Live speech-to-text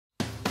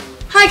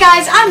Hi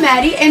guys, I'm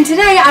Maddie, and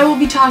today I will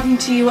be talking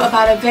to you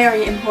about a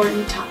very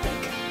important topic.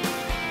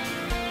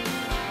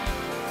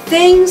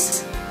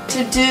 Things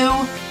to do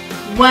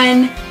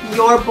when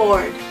you're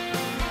bored.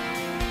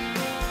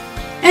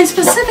 And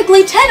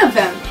specifically 10 of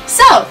them.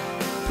 So,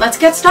 let's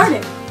get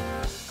started.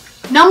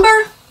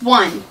 Number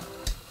 1.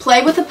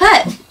 Play with a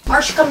pet.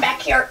 Marsh, come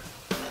back here.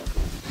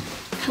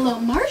 Hello,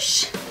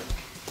 Marsh.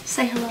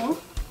 Say hello.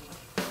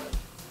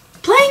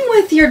 Playing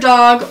with your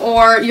dog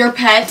or your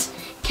pet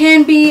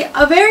can be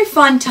a very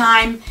fun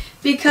time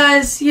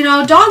because, you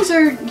know, dogs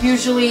are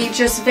usually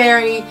just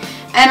very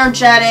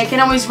energetic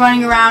and always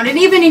running around, and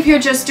even if you're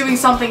just doing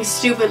something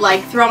stupid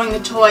like throwing the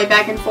toy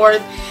back and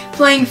forth,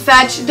 playing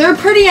fetch, they're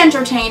pretty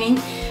entertaining.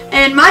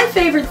 And my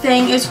favorite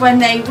thing is when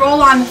they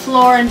roll on the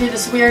floor and do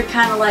this weird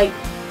kind of like,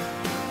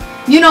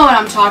 you know what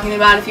I'm talking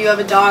about. If you have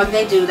a dog,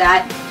 they do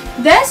that.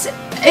 This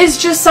is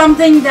just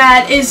something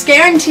that is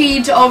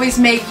guaranteed to always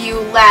make you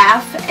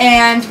laugh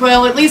and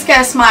will at least get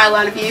a smile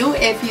out of you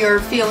if you're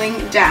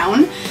feeling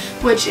down,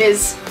 which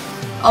is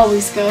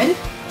always good.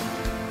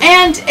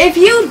 And if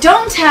you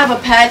don't have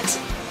a pet,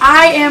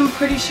 I am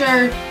pretty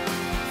sure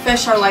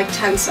fish are like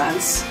 10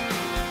 cents.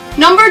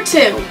 Number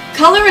 2,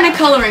 color in a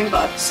coloring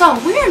book. So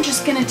we're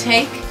just gonna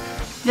take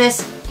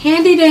this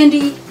handy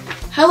dandy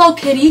Hello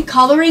Kitty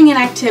coloring and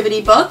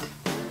activity book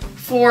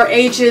for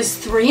ages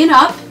 3 and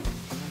up,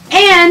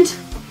 and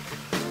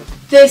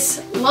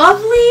this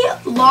lovely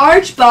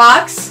large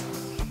box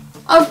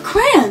of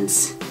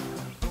crayons.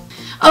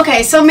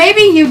 Okay, so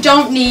maybe you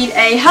don't need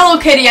a Hello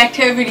Kitty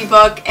activity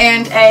book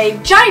and a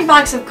giant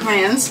box of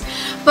crayons,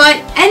 but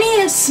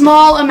any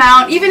small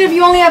amount, even if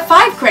you only have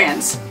 5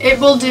 crayons, it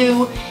will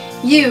do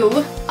you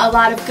a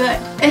lot of good.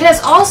 It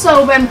has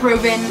also been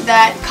proven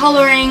that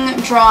coloring,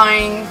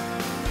 drawing,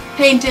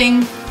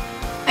 painting,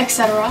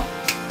 etc.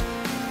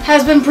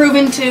 has been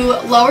proven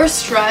to lower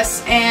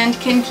stress and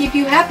can keep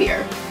you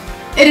happier.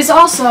 It is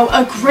also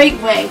a great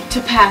way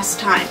to pass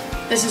time.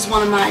 This is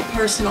one of my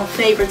personal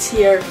favorites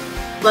here.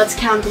 Let's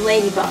count the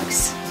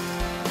ladybugs.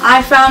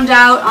 I found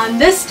out on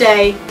this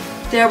day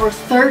there were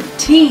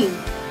 13.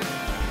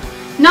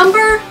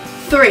 Number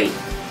 3.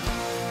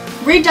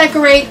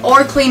 Redecorate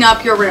or clean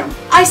up your room.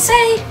 I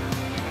say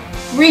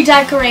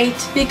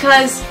redecorate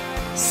because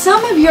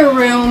some of your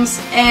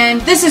rooms,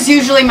 and this is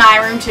usually my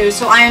room too,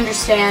 so I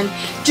understand,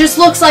 just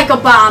looks like a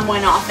bomb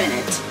went off in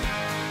it.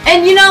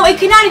 And you know, it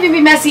cannot even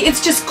be messy,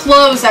 it's just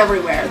clothes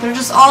everywhere. They're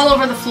just all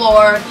over the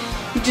floor.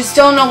 You just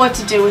don't know what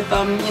to do with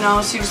them, you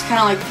know, so you just kind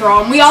of like throw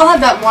them. We all have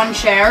that one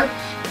chair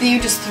that you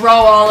just throw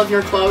all of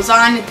your clothes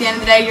on. At the end of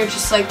the day, you're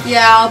just like,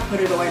 yeah, I'll put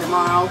it away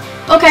tomorrow.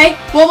 Okay,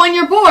 well when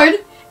you're bored,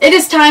 it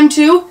is time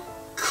to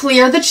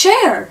clear the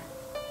chair.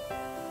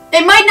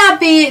 It might not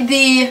be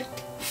the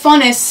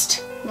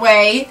funnest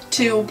way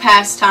to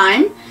pass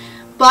time,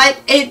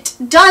 but it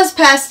does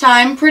pass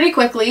time pretty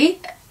quickly,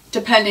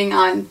 depending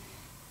on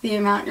the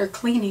amount you're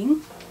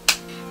cleaning.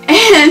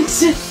 And,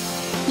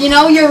 you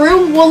know, your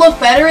room will look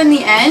better in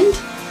the end,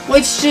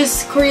 which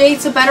just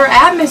creates a better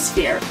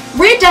atmosphere.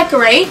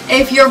 Redecorate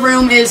if your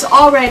room is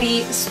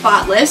already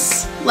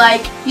spotless.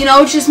 Like, you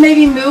know, just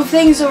maybe move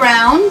things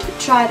around,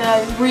 try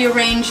to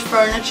rearrange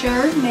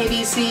furniture,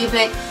 maybe see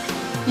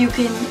if you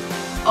can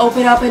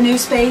open up a new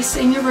space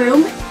in your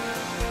room.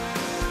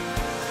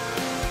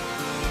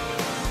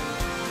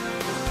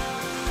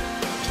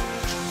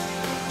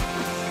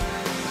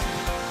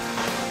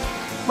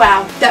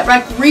 Wow, that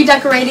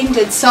redecorating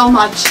did so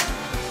much.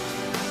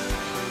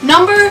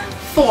 Number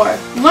 4,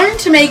 learn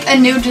to make a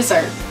new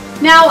dessert.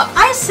 Now,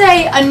 I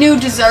say a new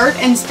dessert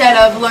instead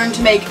of learn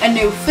to make a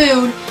new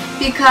food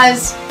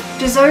because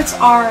desserts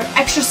are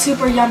extra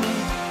super yummy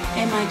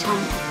in my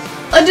tummy.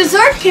 A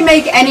dessert can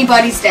make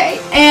anybody's day,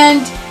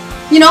 and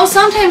you know,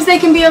 sometimes they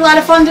can be a lot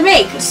of fun to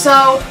make.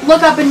 So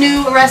look up a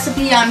new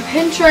recipe on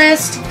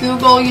Pinterest,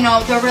 Google, you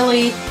know, they're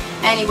really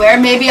anywhere,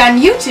 maybe on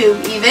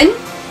YouTube even.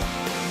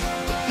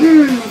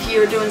 If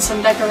you're doing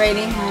some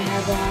decorating, I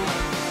have a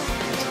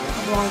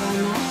vlog on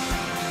that.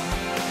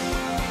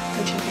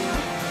 Go check it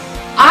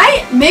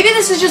out. Maybe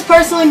this is just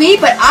personally me,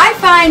 but I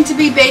find to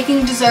be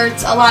baking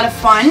desserts a lot of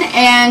fun,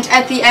 and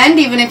at the end,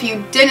 even if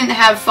you didn't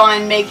have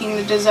fun making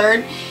the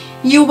dessert,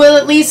 you will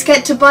at least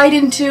get to bite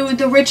into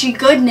the richy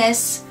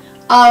goodness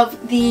of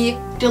the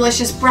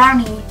delicious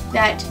brownie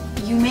that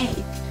you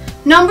made.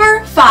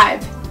 Number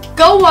 5.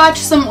 Go watch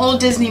some old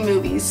Disney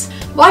movies.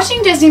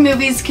 Watching Disney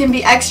movies can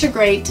be extra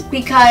great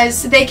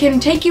because they can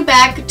take you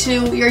back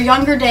to your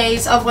younger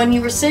days of when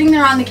you were sitting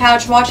there on the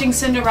couch watching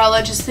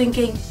Cinderella just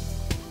thinking,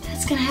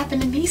 that's gonna happen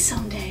to me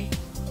someday.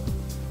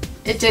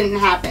 It didn't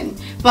happen,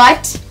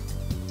 but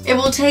it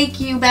will take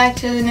you back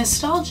to the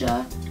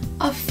nostalgia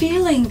of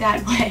feeling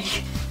that way.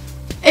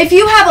 If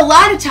you have a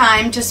lot of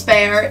time to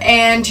spare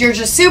and you're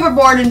just super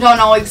bored and don't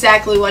know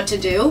exactly what to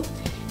do,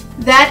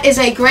 that is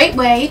a great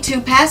way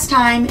to pass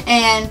time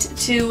and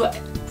to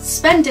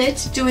spend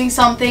it doing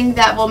something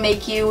that will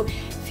make you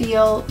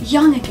feel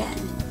young again.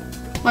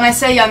 When I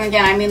say young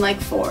again, I mean like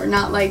 4,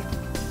 not like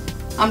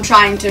I'm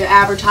trying to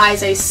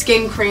advertise a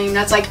skin cream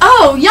that's like,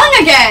 oh, young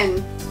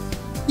again!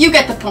 You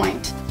get the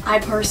point. I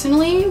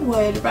personally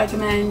would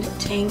recommend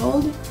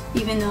Tangled,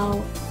 even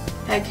though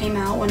that came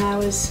out when I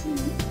was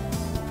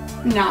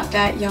not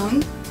that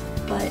young,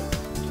 but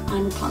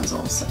I'm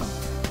Rapunzel, so.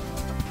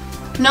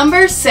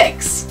 Number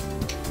 6,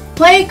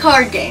 play a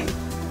card game.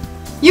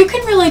 You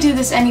can really do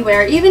this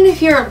anywhere, even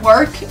if you're at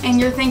work and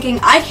you're thinking,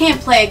 I can't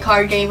play a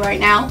card game right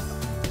now.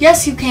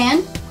 Yes, you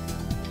can.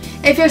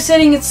 If you're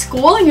sitting at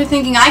school and you're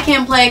thinking, I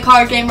can't play a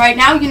card game right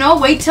now, you know,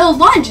 wait till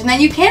lunch and then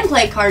you can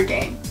play a card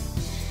game.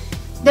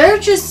 They're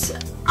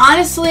just,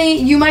 honestly,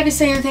 you might be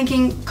sitting here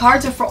thinking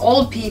cards are for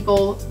old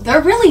people.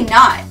 They're really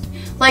not.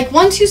 Like,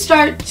 once you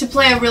start to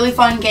play a really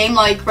fun game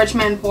like Rich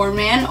Man, Poor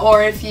Man,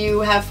 or if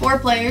you have 4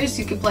 players,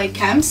 you could play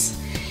Kemps.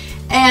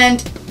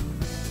 And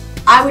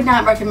I would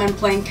not recommend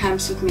playing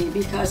Kemps with me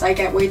because I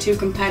get way too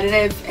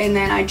competitive and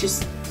then I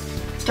just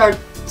start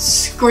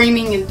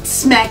screaming and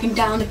smacking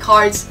down the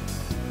cards.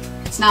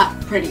 It's not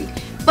pretty.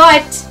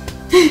 But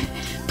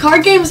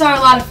card games are a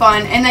lot of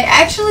fun and they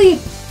actually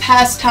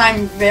pass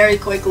time very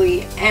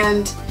quickly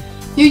and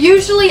you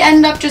usually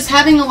end up just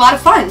having a lot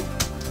of fun.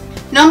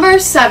 Number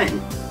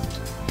 7,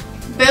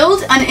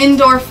 build an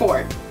indoor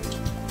fort.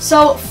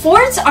 So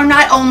forts are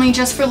not only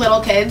just for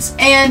little kids,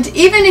 and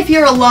even if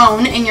you're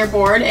alone and you're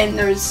bored and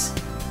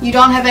you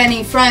don't have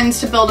any friends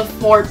to build a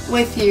fort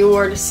with you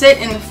or to sit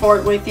in the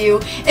fort with you,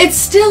 it's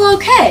still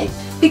okay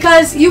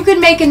because you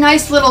can make a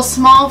nice little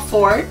small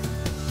fort,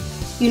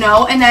 you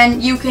know, and then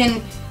you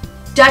can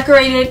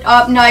decorate it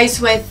up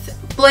nice with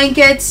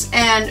blankets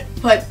and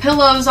put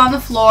pillows on the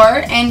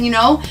floor and, you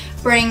know,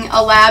 bring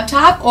a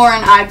laptop or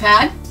an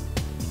iPad,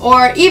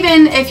 or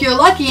even if you're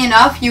lucky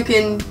enough, you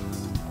can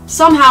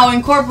somehow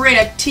incorporate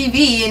a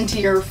TV into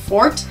your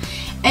fort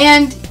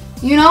and,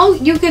 you know,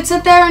 you could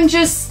sit there and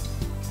just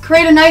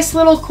create a nice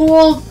little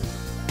cool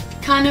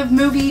kind of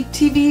movie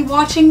TV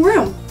watching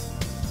room.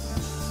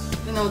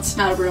 Even though it's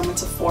not a room,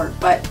 it's a fort,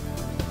 but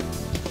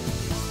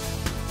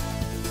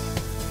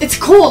it's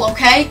cool,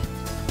 okay?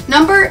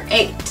 Number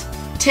 8,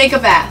 take a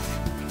bath.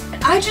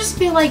 I just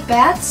feel like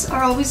baths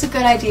are always a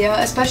good idea,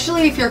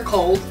 especially if you're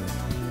cold.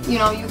 You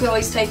know, you could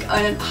always take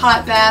a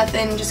hot bath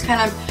and just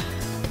kind of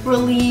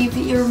relieve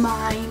your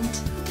mind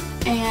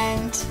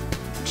and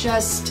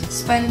just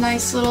spend a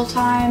nice little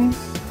time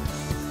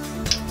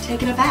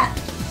taking a bath.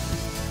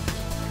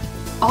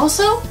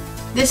 Also,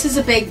 this is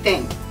a big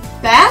thing.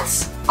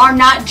 Baths are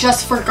not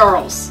just for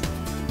girls.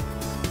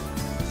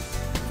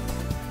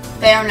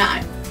 They are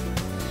not.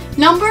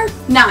 Number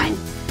 9,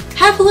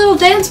 have a little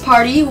dance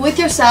party with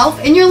yourself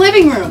in your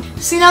living room.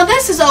 See, now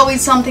this is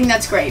always something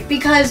that's great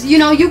because, you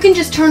know, you can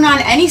just turn on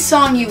any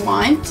song you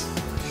want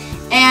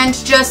and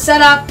just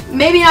set up,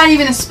 maybe not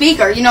even a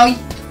speaker. You know,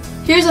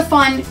 here's a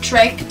fun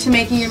trick to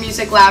making your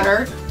music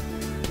louder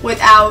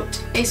without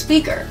a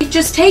speaker.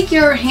 Just take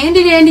your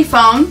handy dandy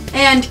phone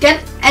and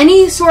get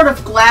any sort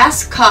of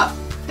glass cup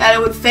that it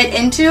would fit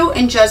into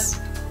and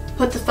just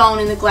put the phone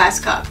in the glass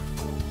cup.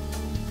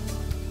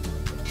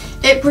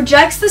 It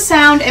projects the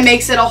sound and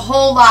makes it a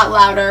whole lot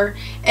louder.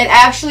 It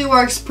actually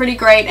works pretty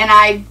great and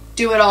I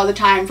do it all the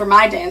time for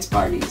my dance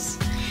parties.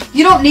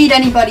 You don't need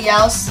anybody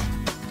else.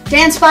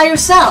 Dance by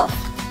yourself.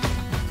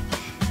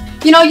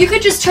 You know, you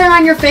could just turn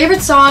on your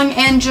favorite song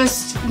and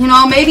just, you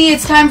know, maybe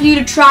it's time for you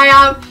to try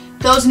out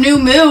those new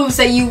moves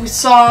that you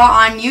saw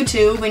on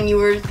YouTube and you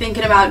were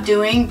thinking about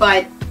doing,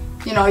 but,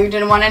 you know, you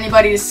didn't want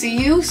anybody to see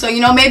you. So,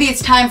 you know, maybe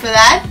it's time for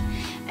that.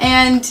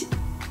 And,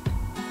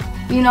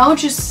 you know,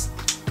 just,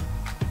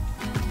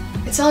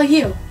 it's all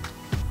you.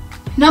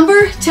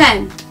 Number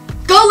 10,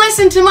 go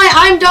listen to my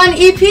I'm Done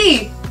EP.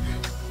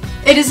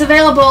 It is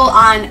available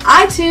on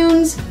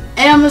iTunes,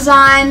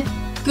 Amazon,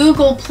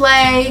 Google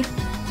Play,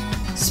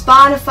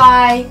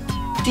 Spotify,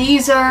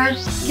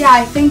 Deezer. Yeah,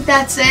 I think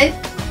that's it.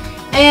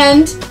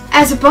 And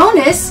as a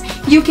bonus,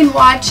 you can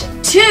watch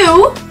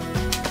 2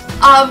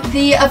 of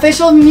the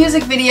official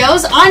music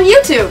videos on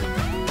YouTube.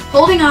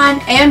 Holding On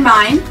and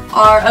Mine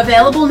are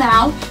available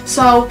now,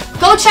 so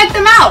go check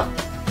them out.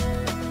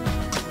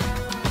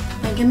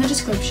 Link in the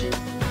description.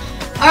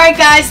 Alright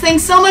guys,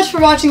 thanks so much for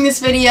watching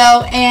this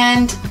video,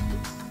 and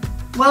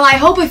well, I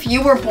hope if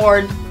you were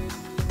bored,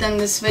 then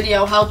this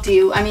video helped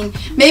you. I mean,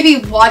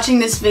 maybe watching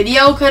this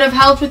video could have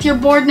helped with your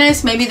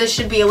boredness. Maybe this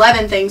should be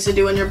 11 things to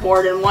do when you're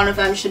bored, and one of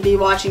them should be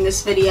watching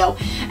this video.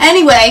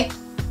 Anyway,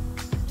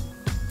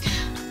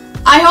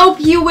 I hope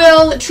you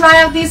will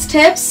try out these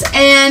tips,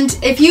 and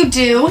if you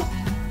do,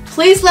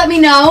 please let me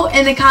know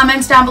in the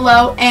comments down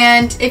below.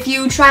 And if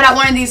you tried out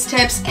one of these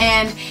tips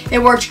and it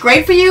worked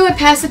great for you, it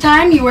passed the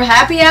time, you were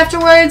happy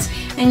afterwards,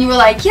 and you were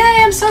like, yeah,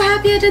 I'm so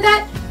happy I did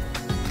that,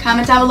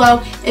 comment down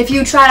below. If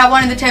you tried out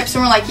one of the tips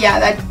and were like, yeah,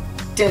 that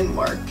didn't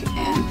work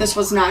and this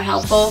was not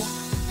helpful,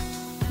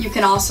 you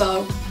can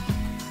also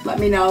let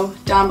me know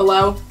down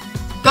below.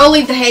 Go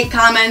leave the hate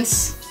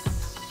comments.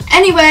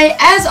 Anyway,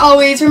 as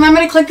always,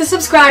 remember to click the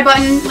subscribe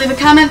button, leave a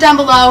comment down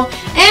below,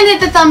 and hit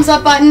the thumbs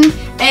up button.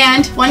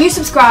 And when you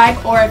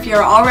subscribe, or if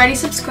you're already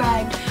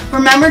subscribed,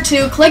 remember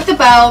to click the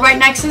bell right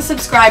next to the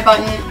subscribe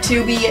button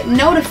to be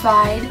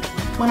notified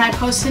when I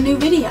post a new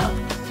video.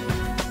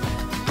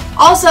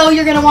 Also,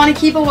 you're going to want to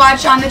keep a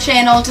watch on the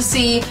channel to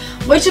see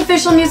which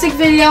official music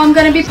video I'm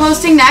going to be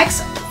posting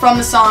next from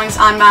the songs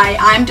on my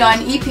I'm Done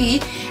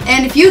EP.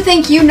 And if you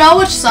think you know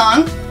which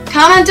song,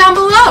 comment down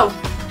below.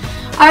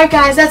 Alright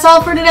guys, that's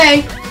all for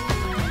today.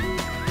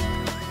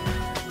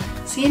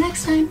 See you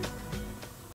next time.